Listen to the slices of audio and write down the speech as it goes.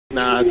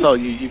Nah, it's all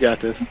you. You got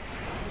this.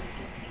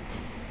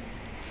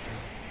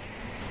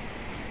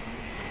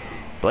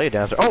 Blade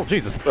dancer. Oh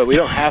Jesus! But we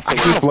don't have to. I'm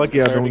just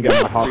lucky I don't get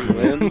my hawk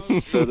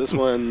wins, so this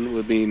one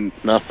would be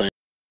nothing.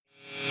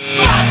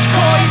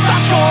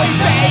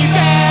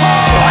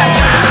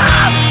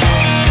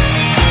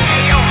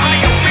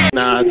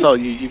 Nah, it's all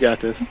you. You got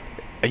this.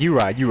 You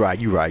right.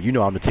 You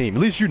know I'm the team.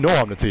 At least you know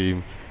I'm the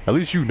team. At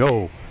least you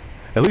know.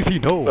 At least he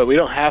knows. But we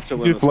don't have to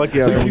win. Just this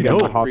lucky one. I don't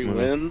get my hawk Three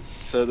wins,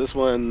 so this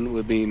one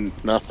would be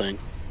nothing.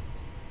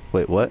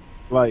 Wait, what?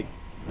 Like,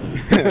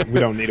 we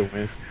don't need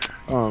a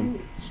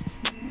win.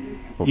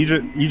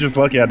 You just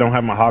lucky I don't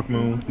have my Hawk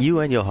Moon.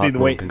 You and your Hawk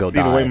Moon can go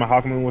die. See the way my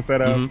Hawk Moon was set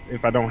up?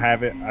 If I don't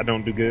have it, I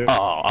don't do good.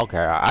 Oh, okay.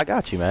 I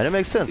got you, man. It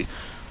makes sense.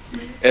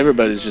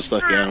 Everybody's just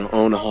lucky I don't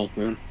own a Hawk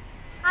Moon.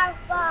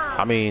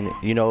 I mean,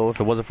 you know, if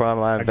it wasn't for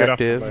my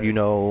invective, you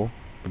know,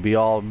 we'd be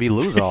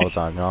losing all the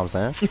time. You know what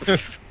I'm saying?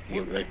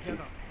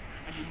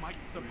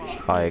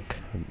 Like,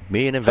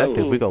 me and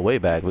invective, we go way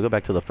back. We go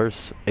back to the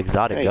first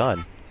exotic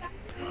gun.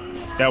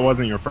 That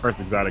wasn't your first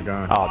exotic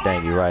gun. Oh,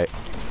 dang, you're right.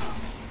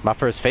 My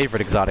first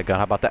favorite exotic gun.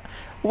 How about that?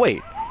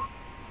 Wait.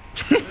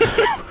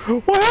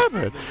 What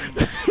happened?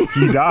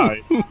 He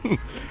died.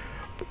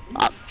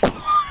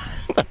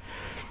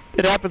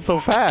 It happened so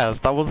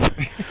fast. I was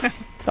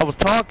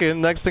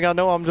talking. Next thing I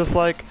know, I'm just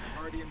like,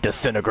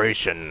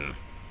 disintegration.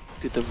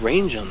 Dude, the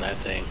range on that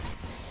thing.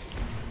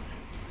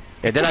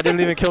 And then I didn't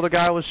even kill the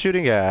guy I was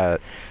shooting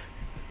at.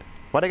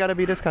 Why they gotta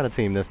be this kind of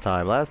team this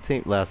time? Last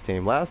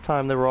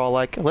time they were all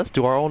like, let's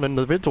do our own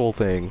individual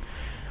thing.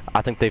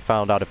 I think they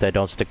found out if they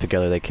don't stick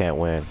together, they can't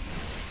win.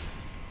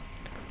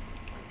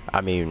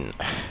 I mean,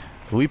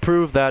 we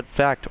prove that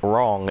fact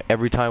wrong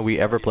every time we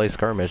ever play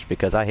skirmish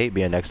because I hate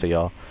being next to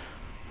y'all.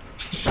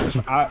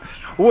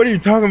 What are you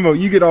talking about?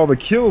 You get all the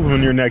kills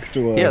when you're next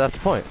to us. Yeah, that's the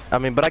point. I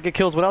mean, but I get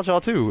kills without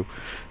y'all too.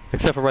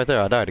 Except for right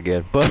there, I died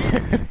again. But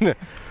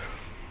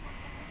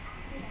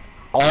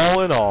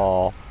all in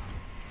all,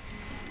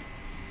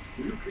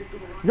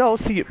 no,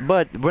 see,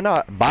 but we're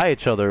not by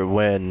each other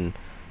when,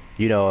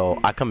 you know,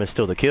 I come and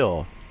steal the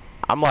kill.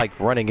 I'm like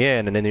running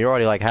in, and then you're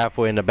already like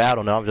halfway in the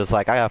battle, and I'm just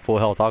like, I got full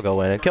health, I'll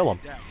go in and kill him.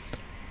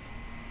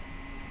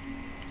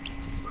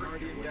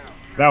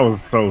 That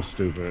was so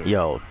stupid.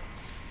 Yo,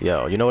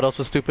 you know what else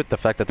was stupid? The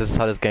fact that this is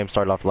how this game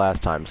started off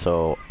last time,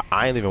 so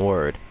I ain't even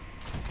worried.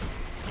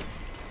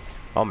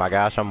 Oh my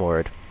gosh, I'm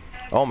worried.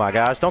 Oh my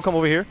gosh, don't come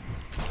over here.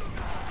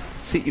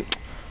 See you.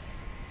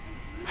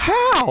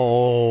 How?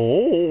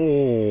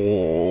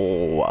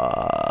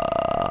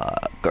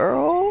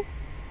 Girl?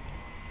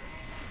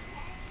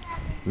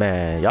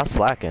 Man, y'all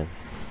slacking.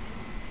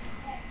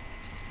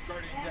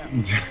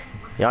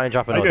 Y'all ain't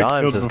dropping no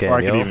dimes this game,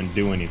 I could yo. even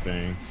do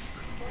anything.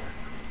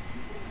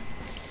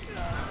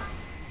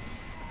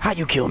 How'd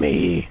you kill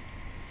me?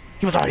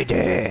 He was already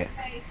dead.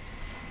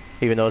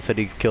 Even though it said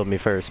he killed me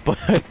first, but...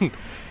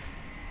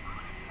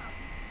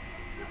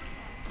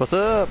 What's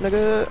up,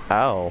 nigga?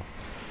 Ow.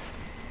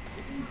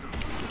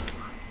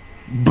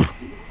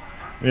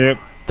 Yep.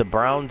 The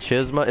brown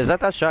Chisma. Is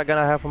that shotgun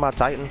I have for my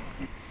Titan?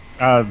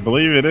 I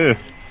believe it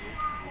is.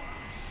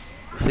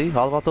 See,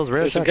 all about those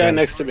rare There's shotguns. a guy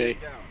next to me.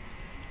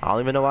 I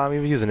don't even know why I'm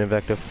even using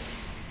invective.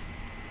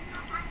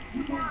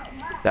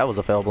 That was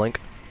a fail blink.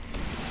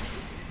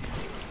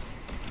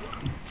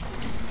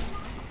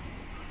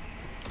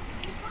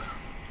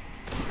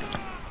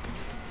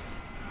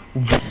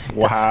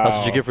 Wow. That's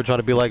what you get for trying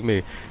to be like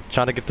me.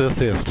 Trying to get the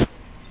assist.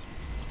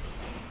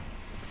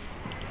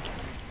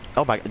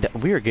 Oh my god,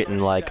 we are getting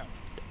like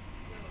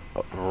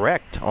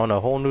wrecked on a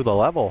whole new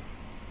level.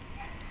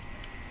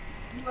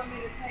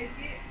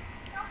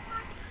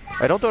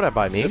 Hey, don't throw that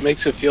by me. It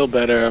makes it feel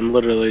better. I'm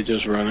literally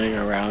just running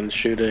around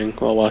shooting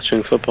while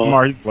watching football.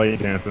 Marty's blade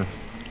dancing.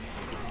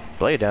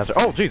 Blade dancer.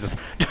 Oh Jesus!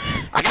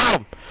 I got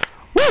him!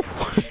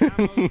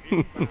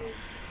 Woo!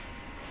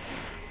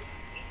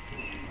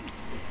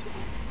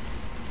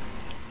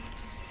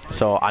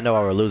 So I know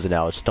why we're losing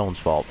now. It's Stone's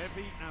fault.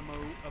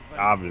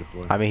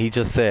 Obviously. I mean, he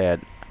just said,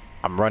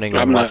 "I'm running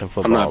and watching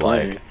football." I'm not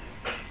playing. Like,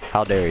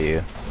 how dare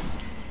you?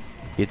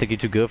 You think you're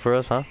too good for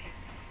us, huh?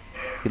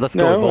 Let's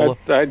go,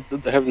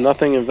 Ebola. I have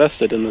nothing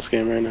invested in this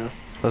game right now.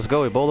 Let's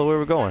go, Ebola. Where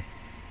we going?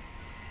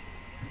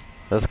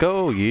 Let's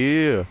go,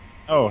 yeah.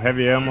 Oh,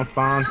 heavy ammo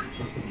spawn.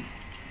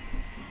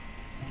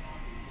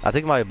 I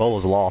think my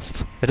Ebola's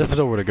lost. It doesn't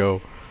know where to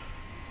go.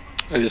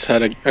 I just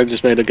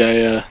made a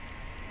guy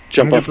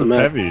jump off the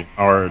map. Heavy,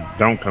 or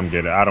don't come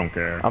get it. I don't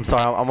care. I'm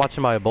sorry. I'm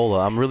watching my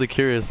Ebola. I'm really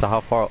curious to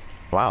how far.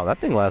 Wow, that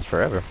thing lasts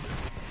forever.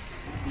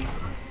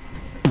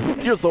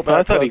 You're so bad.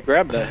 I thought he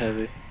grabbed that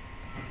heavy.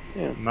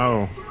 Yeah.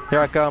 No. Here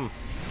I come.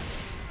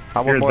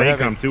 I Here want more they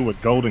heavy. come too with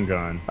golden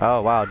gun.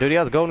 Oh wow, dude, he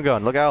has a golden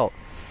gun. Look out.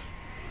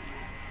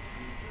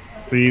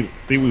 See,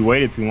 we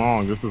waited too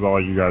long. This is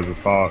all you guys'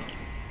 fault.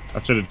 I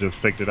should have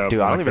just picked it up. Dude,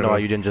 I don't even know why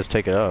you didn't just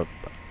take it up.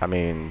 I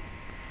mean,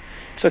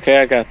 It's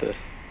okay, I got this.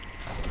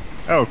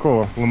 Oh,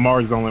 cool.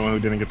 Lamar's the only one who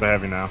didn't get the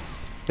heavy now.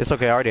 it's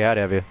okay. I already had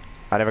heavy.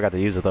 I never got to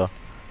use it though.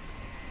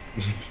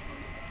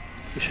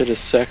 You should have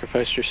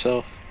sacrificed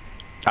yourself.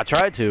 I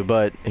tried to,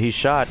 but he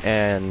shot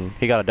and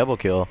he got a double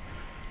kill.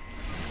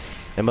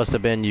 It must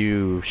have been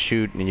you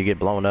shoot and you get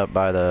blown up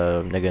by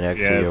the nigga next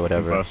to you or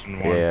whatever.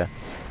 Yeah.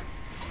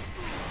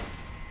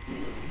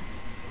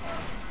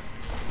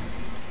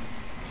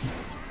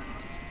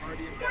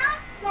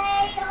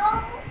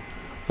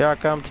 Here I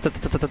come,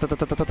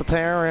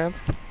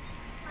 Terrence.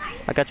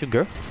 I got you,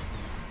 girl.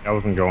 I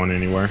wasn't going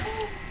anywhere.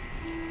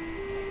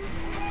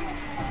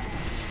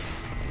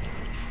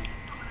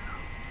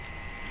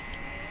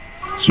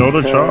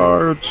 Shoulder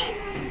charge.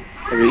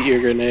 I beat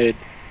your grenade.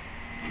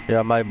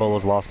 Yeah, my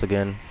bowler's lost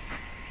again.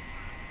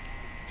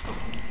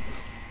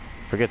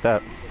 Forget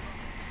that.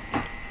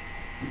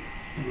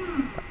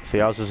 See,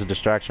 I was just a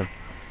distraction.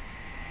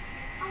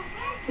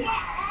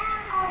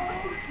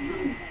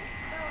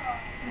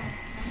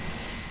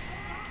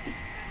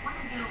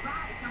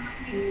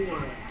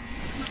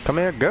 Come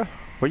here, girl.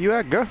 Where you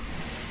at, girl?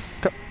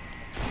 Come.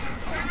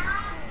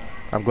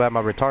 I'm glad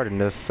my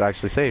retardedness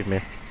actually saved me.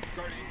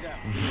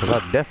 Because I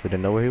definitely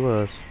didn't know where he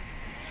was.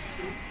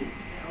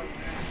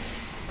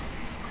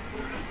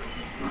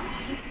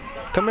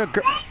 Come here,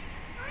 girl.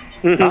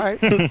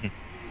 Alright.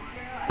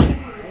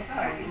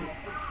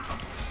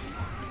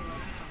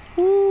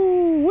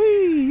 Ooh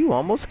wee, you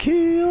almost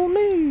killed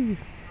me.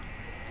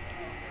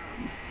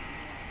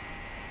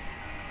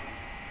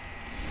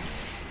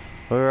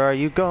 Where are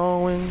you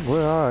going?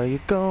 Where are you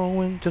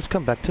going? Just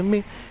come back to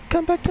me.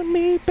 Come back to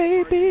me,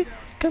 baby.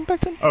 Come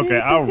back to me. Okay,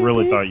 I baby.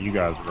 really thought you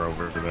guys were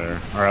over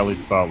there. Or at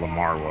least thought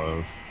Lamar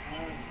was.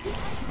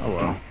 Oh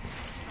well.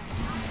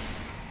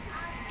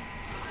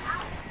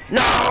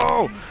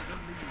 No!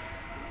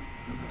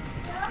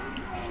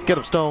 Get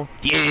him, Stone.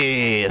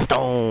 Yeah,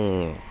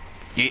 Stone.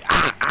 Yeah,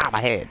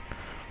 my head.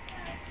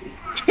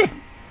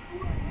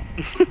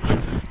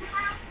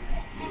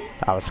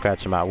 I was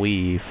scratching my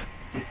weave.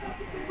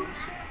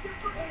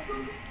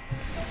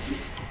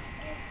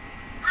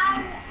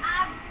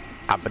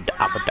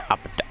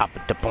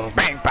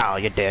 Bang, pow,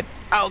 you're dead.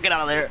 Oh, get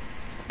out of there.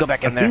 Go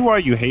back in there. I see why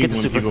you hate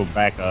when super. people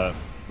back up.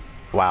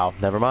 Wow,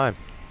 never mind.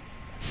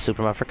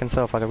 Super my freaking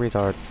self like a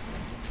retard.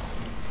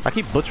 I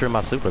keep butchering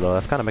my super though.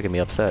 That's kind of making me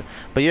upset.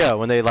 But yeah,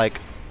 when they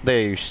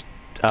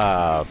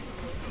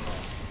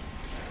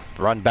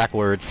run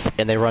backwards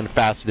and they run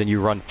faster than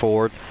you run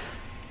forward,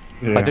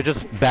 Yeah. like they're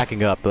just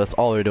backing up. That's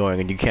all they're doing,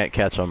 and you can't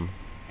catch them.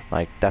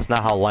 Like that's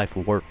not how life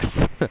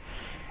works.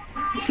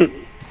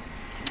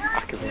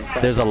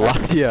 There's a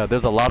lot. Yeah,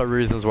 there's a lot of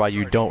reasons why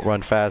you don't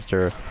run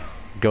faster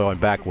going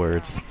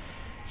backwards.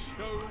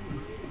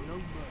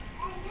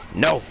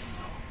 No.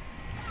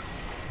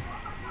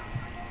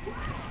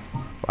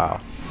 Wow.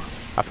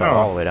 I fell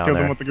all the way down killed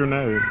there. him with the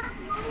grenade.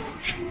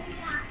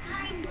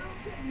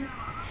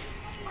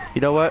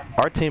 You know what?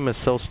 Our team is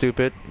so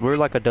stupid. We're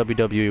like a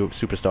WWE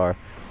superstar.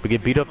 We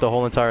get beat up the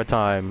whole entire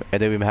time,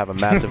 and then we have a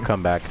massive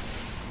comeback.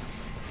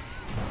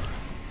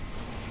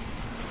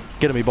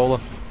 Get him,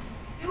 Ebola.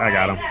 I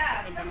got him.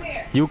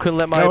 You couldn't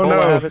let my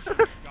Ebola have it.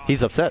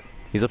 He's upset.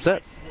 He's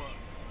upset.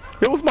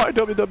 It was my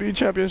WWE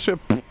championship.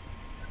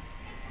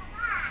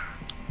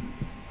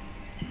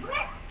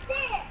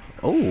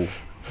 Oh.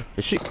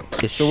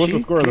 So what's the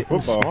score of the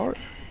football? Smart?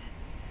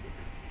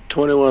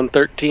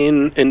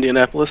 21-13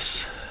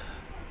 Indianapolis.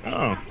 Oh.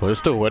 Well, they're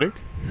still winning.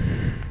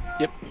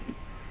 Yep.